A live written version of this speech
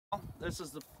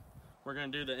We're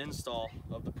going to do the install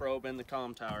of the probe in the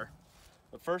comm tower.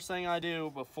 The first thing I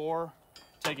do before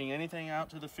taking anything out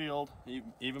to the field,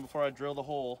 even before I drill the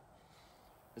hole,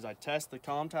 is I test the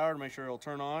comm tower to make sure it'll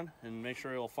turn on and make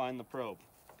sure it'll find the probe.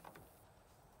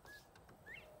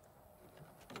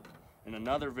 In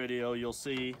another video, you'll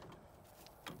see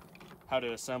how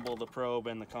to assemble the probe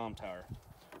and the comm tower.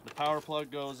 The power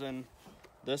plug goes in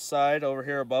this side over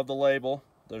here above the label.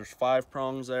 There's 5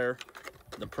 prongs there.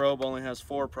 The probe only has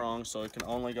 4 prongs, so it can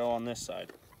only go on this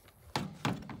side.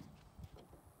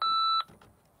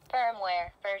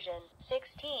 Firmware version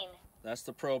 16. That's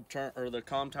the probe the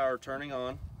comm tower turning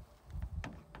on.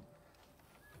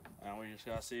 Now we just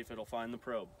gotta see if it'll find the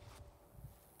probe.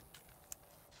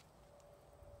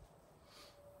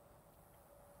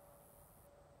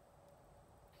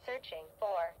 Searching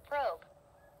for probe.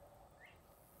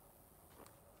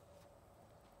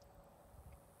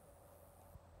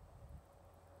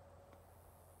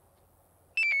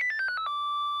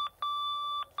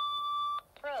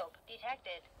 Probe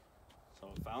detected. So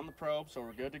we found the probe, so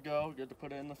we're good to go, good to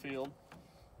put it in the field.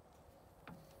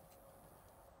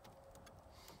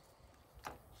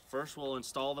 First we'll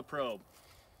install the probe.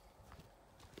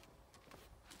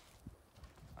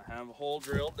 I have a hole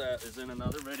drilled that is in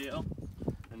another video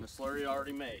and the slurry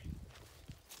already made.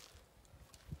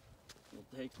 We'll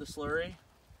take the slurry,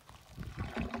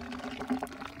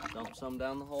 dump some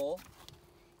down the hole.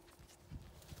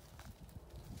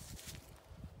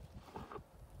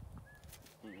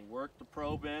 Work the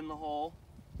probe in the hole.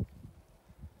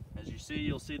 As you see,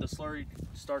 you'll see the slurry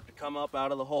start to come up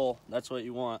out of the hole. That's what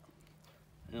you want.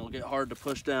 And it'll get hard to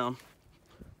push down.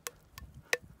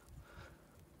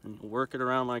 And work it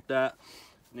around like that.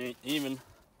 And even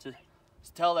to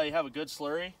tell that you have a good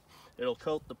slurry, it'll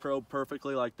coat the probe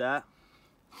perfectly like that.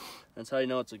 That's how you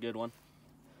know it's a good one.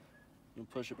 You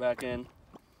push it back in.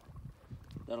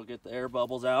 That'll get the air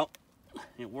bubbles out.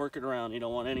 You work it around. You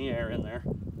don't want any air in there.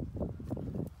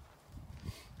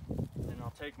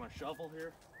 Take my shovel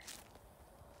here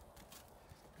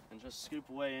and just scoop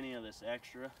away any of this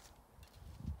extra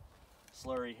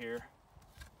slurry here.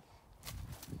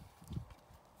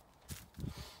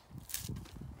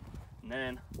 And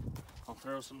then I'll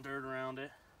throw some dirt around it.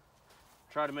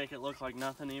 Try to make it look like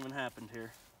nothing even happened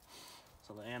here,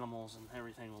 so the animals and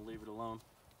everything will leave it alone.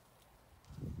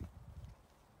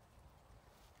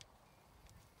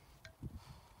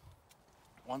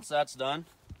 Once that's done,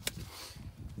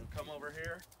 come over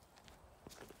here.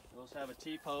 Those have a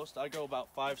T-post. I go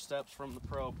about 5 steps from the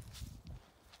probe.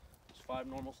 Just 5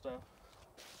 normal steps.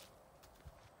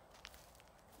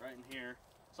 Right in here.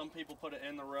 Some people put it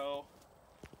in the row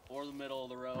or the middle of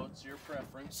the row. It's your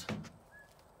preference.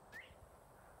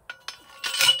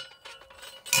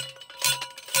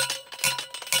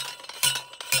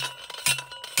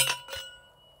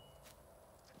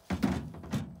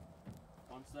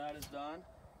 Once that is done,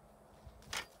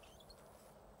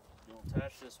 you'll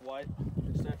attach this white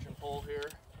extension pole here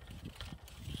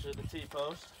to the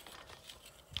T-post.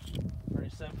 Pretty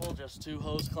simple, just 2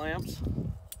 hose clamps.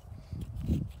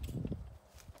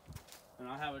 And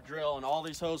I have a drill, and all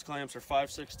these hose clamps are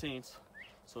 5/16.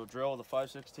 So drill with a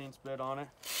 5/16 bit on it.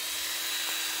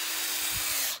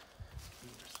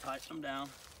 And just tighten them down.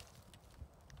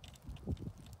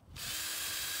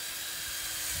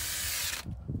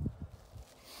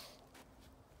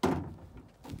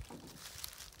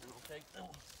 Take the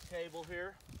cable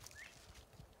here,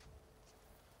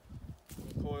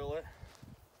 and coil it.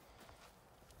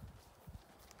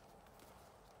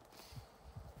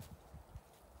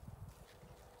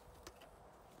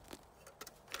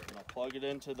 And I'll plug it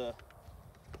into the,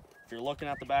 if you're looking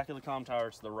at the back of the comm tower,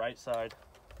 it's the right side.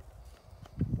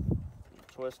 You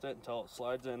twist it until it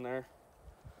slides in there.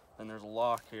 Then there's a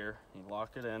lock here. You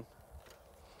lock it in.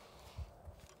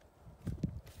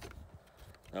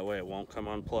 That way it won't come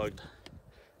unplugged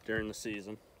during the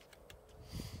season.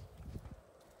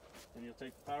 Then you'll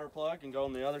take the power plug and go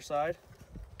on the other side.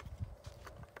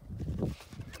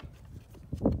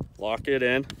 Lock it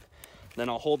in. Then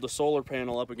I'll hold the solar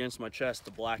panel up against my chest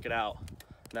to black it out.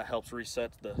 That helps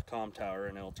reset the comm tower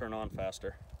and it'll turn on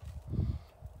faster.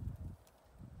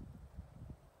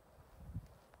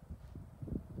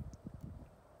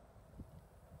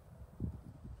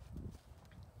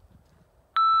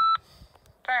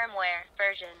 Firmware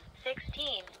version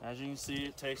 16. As you can see,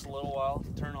 it takes a little while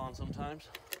to turn on sometimes.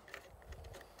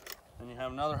 Then you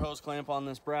have another hose clamp on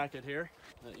this bracket here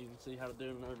that you can see how to do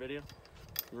in another video.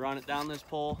 You run it down this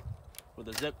pole with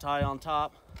a zip tie on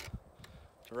top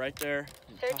to right there.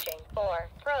 Searching for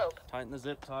probe. Tighten the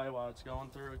zip tie while it's going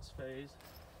through its phase.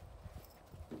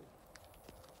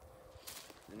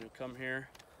 Then you come here,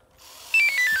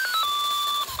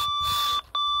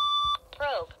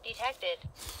 Probe detected.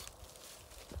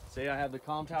 See, I have the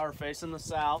comm tower facing the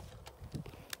south.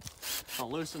 I'll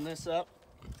loosen this up.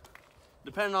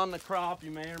 Depending on the crop,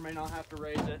 you may or may not have to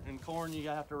raise it. In corn, you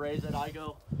have to raise it. I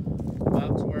go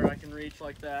about to where I can reach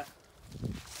like that.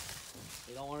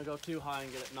 You don't want to go too high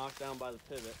and get it knocked down by the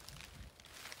pivot.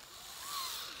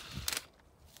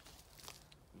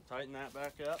 And tighten that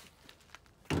back up.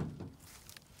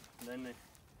 And then they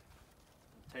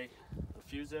take a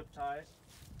few zip ties.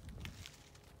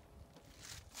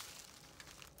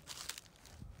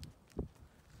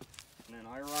 And then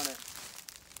I run it.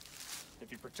 If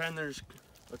you pretend there's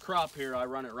a crop here, I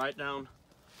run it right down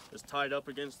as tight up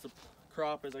against the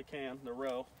crop as I can, the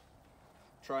row.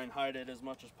 Try and hide it as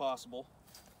much as possible.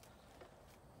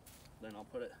 Then I'll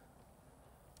put it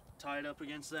tied up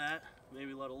against that,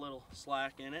 maybe let a little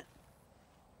slack in it,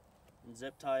 and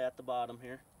zip tie at the bottom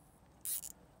here.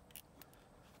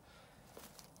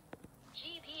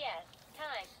 GPS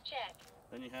time check.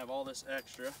 Then you have all this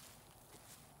extra.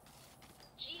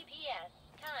 GPS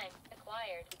time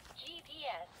acquired.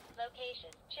 GPS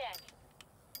location check.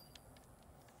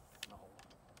 I'll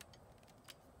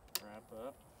wrap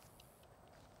up.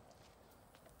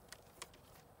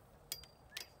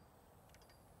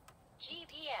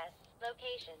 GPS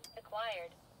location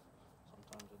acquired.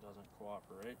 Sometimes it doesn't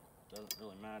cooperate. Doesn't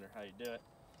really matter how you do it,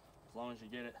 as long as you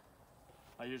get it.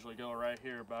 I usually go right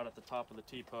here about at the top of the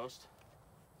T-post.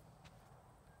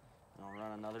 And I'll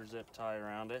run another zip tie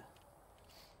around it.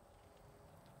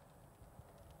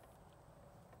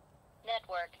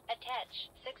 Network attach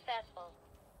successful.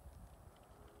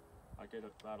 I get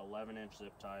about 11-inch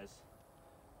zip ties.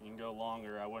 You can go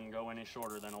longer. I wouldn't go any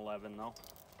shorter than 11 though.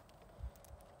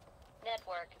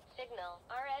 Network signal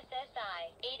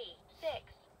RSSI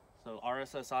 86. So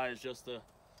RSSI is just the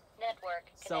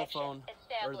Network cell connection phone or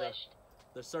established.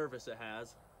 the service it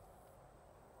has.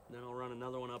 Then I'll run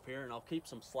another one up here, and I'll keep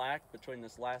some slack between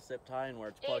this last zip tie and where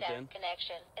it's plugged Data in.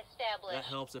 connection established. That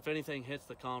helps. If anything hits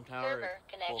the comm tower, Server it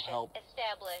will connection help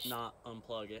established. not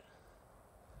unplug it.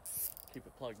 Keep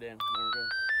it plugged in. There we go.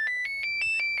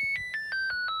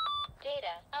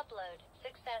 Data upload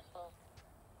successful.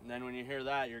 And then when you hear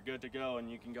that, you're good to go,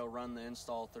 and you can go run the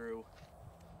install through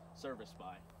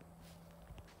AgSpy.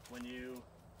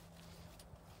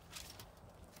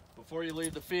 Before you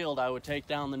leave the field, I would take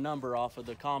down the number off of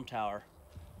the comm tower.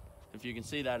 If you can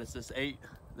see that, it's this 8.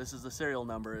 This is the serial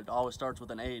number. It always starts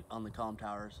with an 8 on the comm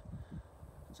towers.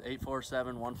 It's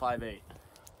 847158.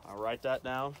 I'll write that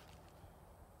down.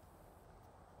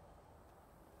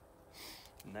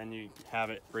 And then you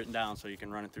have it written down so you can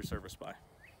run it through AgSpy.